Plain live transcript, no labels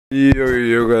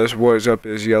Yo guys, what is up?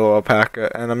 Is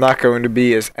YellowAlpaca, and I'm not going to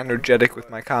be as energetic with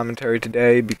my commentary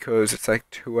today because it's like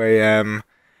 2 a.m.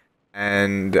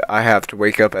 and I have to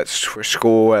wake up for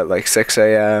school at like 6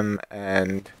 a.m.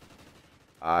 and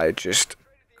I just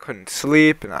couldn't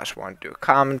sleep and I just wanted to do a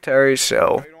commentary,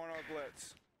 so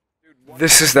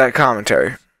this is that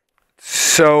commentary.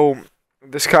 So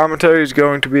this commentary is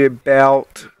going to be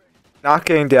about not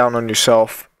getting down on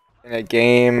yourself in a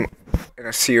game, in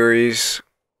a series,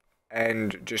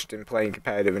 and just in playing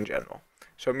competitive in general.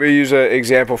 So I'm going to use an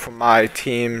example from my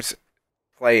team's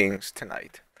playings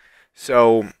tonight.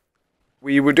 So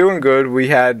we were doing good. We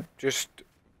had just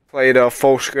played a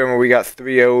full scrim where we got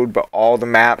 3-0'd, but all the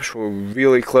maps were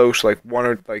really close, like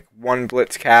one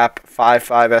blitz cap,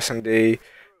 5-5 S&D.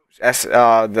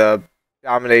 The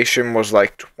domination was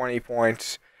like 20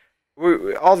 points.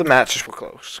 All the matches were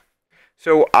close.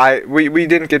 So we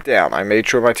didn't get down. I made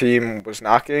sure my team was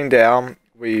not getting down.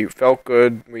 We felt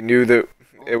good. We knew that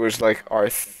it was like our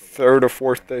third or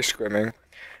fourth day scrimming,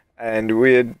 and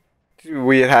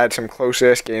we had some close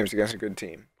ass games against a good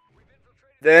team.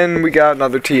 Then we got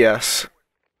another TS,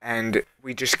 and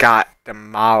we just got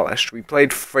demolished. We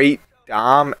played Freight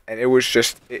Dom, and it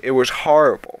was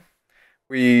horrible.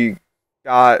 We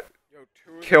got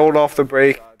killed off the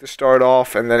break to start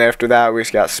off, and then after that we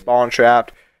just got spawn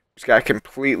trapped. We just got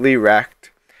completely wrecked.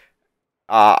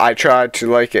 I tried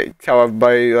to tell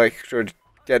everybody,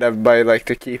 get everybody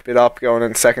to keep it up going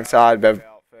in the second side, but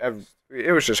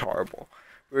it was just horrible.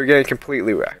 We were getting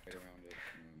completely wrecked,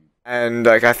 and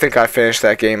I think I finished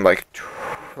that game like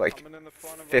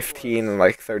 15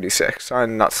 and 36,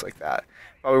 something nuts like that.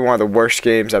 Probably one of the worst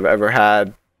games I've ever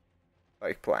had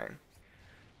playing.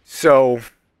 So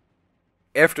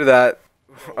after that,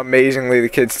 amazingly, the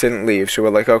kids didn't leave, so we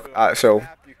were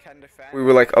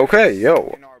like, okay,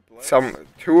 yo.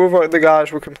 Two of the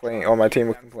guys were complaining, on my team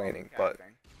were complaining, but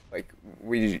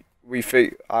we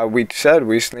said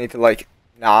we just need to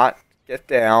not get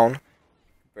down,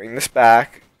 bring this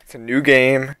back. It's a new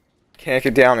game. Can't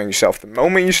get down on yourself. The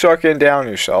moment you start getting down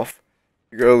on yourself,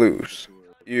 you're gonna lose.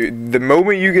 The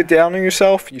moment you get down on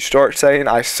yourself, you start saying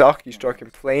I suck. You start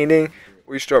complaining,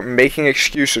 or you start making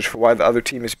excuses for why the other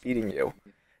team is beating you.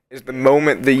 Is the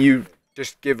moment that you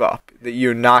just give up, that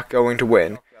you're not going to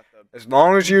win. As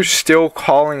long as you're still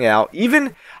calling out,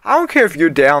 I don't care if you're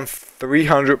down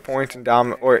 300 points in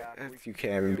or if you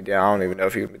can't even be down, I don't even know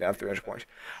if you can be down 300 points.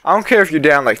 I don't care if you're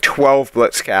down 12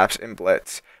 blitz caps in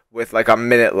blitz with a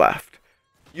minute left.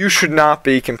 You should not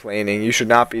be complaining. You should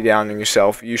not be down on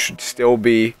yourself. You should still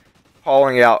be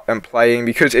calling out and playing,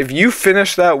 because if you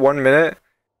finish that 1 minute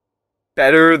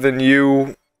better than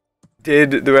you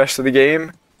did the rest of the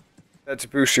game, that's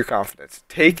boost your confidence.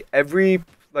 Take every,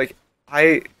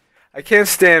 I can't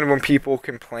stand when people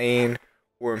complain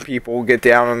or when people get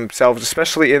down on themselves,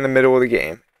 especially in the middle of the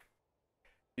game.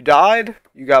 You died,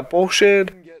 you got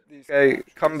bullshit, okay,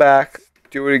 come back,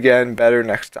 do it again, better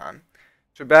next time.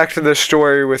 So back to the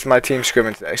story with my team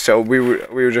scrimming today. So we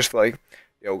were just like,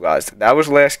 yo guys, that was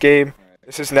last game,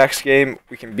 this is next game,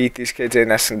 we can beat these kids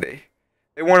in S&D.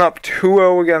 They went up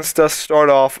 2-0 against us to start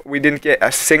off. We didn't get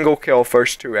a single kill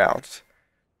first 2 rounds.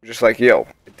 We're just like, yo,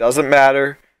 it doesn't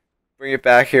matter. Bring it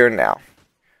back here and now.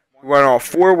 We went on a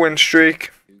 4-win streak,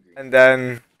 and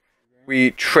then we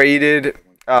traded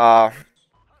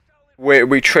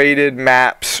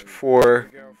maps to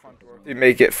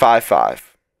make it 5-5.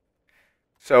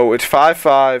 So it's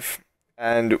 5-5,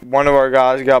 and one of our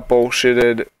guys got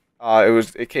bullshitted.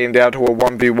 It came down to a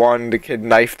 1v1. The kid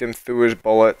knifed him through his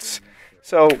bullets.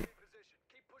 So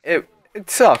it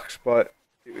sucks, but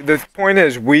the point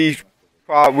is we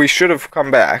should have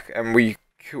come back, and we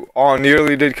all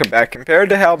nearly did come back. Compared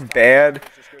to how bad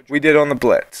we did on the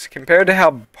blitz, compared to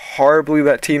how horribly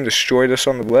that team destroyed us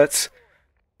on the blitz,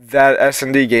 that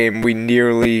S&D game we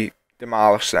nearly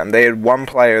demolished them. They had one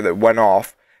player that went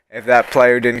off. If that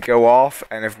player didn't go off,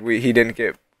 and if we didn't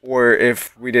get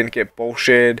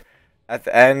bullshit at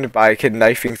the end by a kid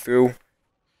knifing through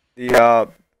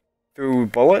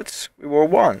bullets, we would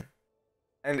have won.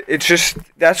 And it's just,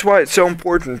 that's why it's so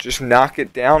important, just not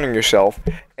get down on yourself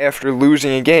after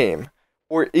losing a game,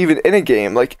 or even in a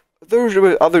game. There was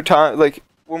other times,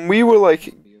 when we were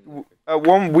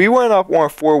we went up on a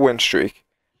 4-win streak,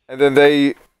 and then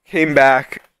they came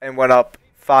back and went up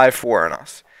 5-4 on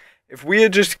us. If we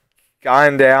had just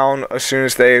gone down as soon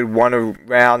as they had won a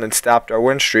round and stopped our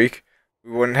win streak, we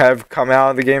wouldn't have come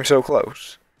out of the game so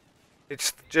close.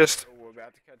 It's just,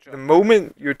 the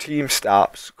moment your team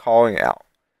stops calling out,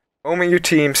 the moment your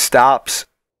team stops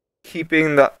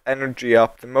keeping the energy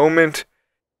up, the moment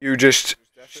you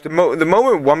the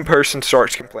moment one person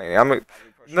starts complaining,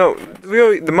 No,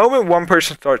 really, the moment one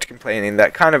person starts complaining,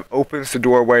 that kind of opens the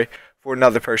doorway for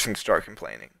another person to start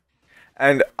complaining.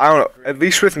 And I don't know, at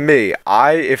least with me,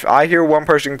 if I hear one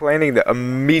person complaining, that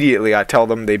immediately I tell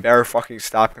them they better fucking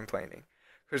stop complaining.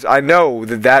 Because I know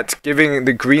that that's giving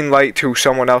the green light to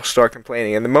someone else to start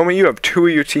complaining. And the moment you have two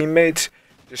of your teammates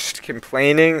just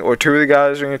complaining, or two of the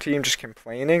guys on your team just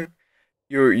complaining,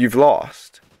 you've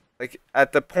lost. Like,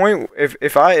 at the point, if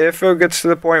it gets to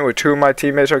the point where two of my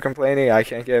teammates are complaining, I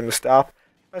can't get them to stop,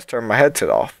 I just turn my headset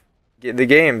off. The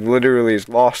game literally is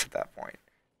lost at that point.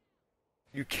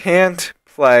 You can't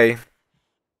play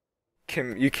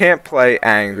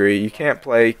angry, you can't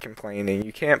play complaining,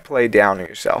 you can't play down on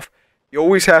yourself. You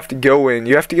always have to go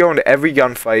into every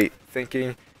gunfight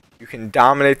thinking you can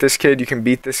dominate this kid, you can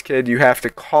beat this kid, you have to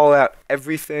call out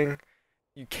everything.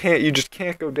 You just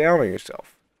can't go down on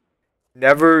yourself.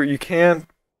 You can't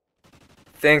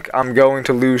think I'm going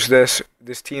to lose this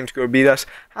team's going to beat us.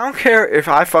 I don't care if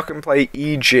I fucking play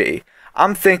EG.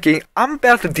 I'm thinking, I'm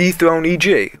about to dethrone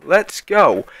EG. Let's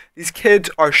go. These kids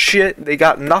are shit. They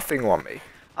got nothing on me.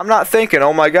 I'm not thinking,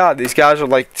 oh my god, these guys are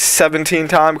like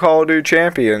 17-time Call of Duty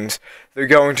champions. They're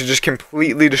going to just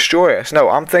completely destroy us. No,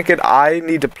 I'm thinking I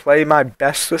need to play my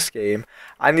best this game.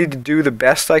 I need to do the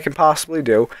best I can possibly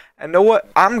do. And know what?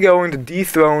 I'm going to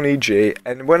dethrone EG.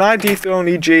 And when I dethrone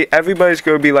EG, everybody's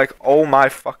going to be like, oh my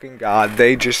fucking god,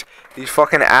 these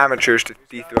fucking amateurs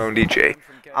dethroned EG.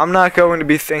 I'm not going to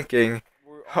be thinking,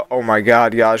 oh my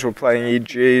god, guys, we're playing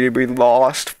EG, we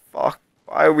lost, fuck.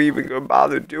 Why are we even going to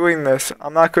bother doing this?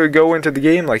 I'm not going to go into the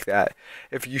game like that.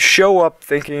 If you show up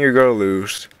thinking you're going to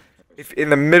lose, if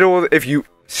you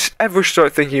ever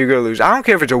start thinking you're going to lose, I don't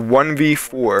care if it's a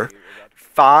 1v4,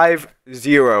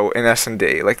 5-0 in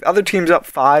S&D. Like, the other team's up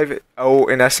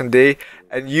 5-0 in S&D,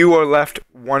 and you are left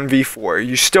 1v4.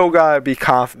 You still got to be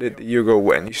confident that you're going to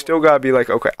win. You still got to be like,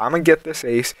 okay, I'm going to get this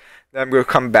ace, then I'm going to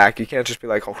come back. You can't just be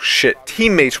like, oh shit,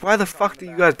 teammates, why the fuck did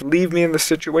you guys leave me in this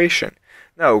situation?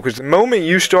 No, because the moment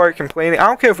you start complaining, I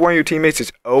don't care if one of your teammates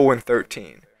is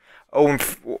 0-13,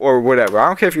 or whatever. I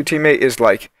don't care if your teammate is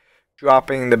like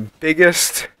dropping the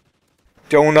biggest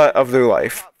donut of their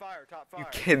life. You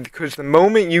can't, because the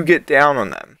moment you get down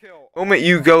on them, the moment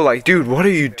you go like, dude, what are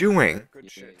you doing?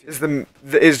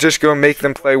 Is just going to make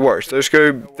them play worse. They're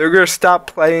going to stop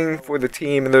playing for the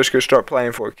team, and they're just going to start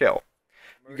playing for a kill.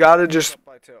 You gotta just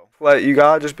play. You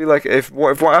gotta just be like, if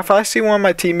I see one of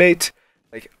my teammates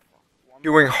like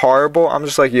doing horrible, I'm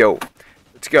just like, yo,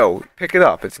 let's go, pick it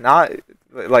up. It's not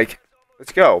like,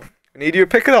 let's go. I need you to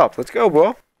pick it up. Let's go,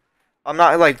 bro. I'm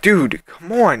not like, dude,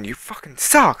 come on, you fucking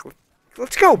suck.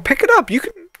 Let's go, pick it up. You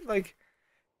can like,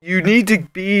 you need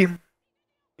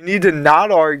to not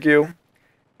argue. You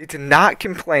need to not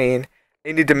complain.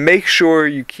 You need to make sure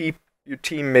you keep your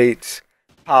teammates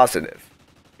positive.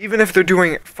 Even if they're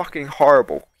doing fucking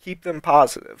horrible, keep them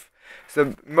positive. So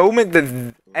the moment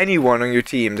that anyone on your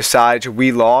team decides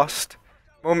we lost,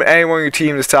 the moment anyone on your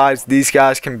team decides these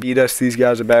guys can beat us, these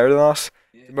guys are better than us,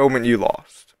 the moment you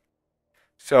lost.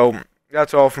 So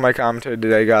that's all for my commentary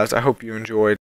today, guys. I hope you enjoyed.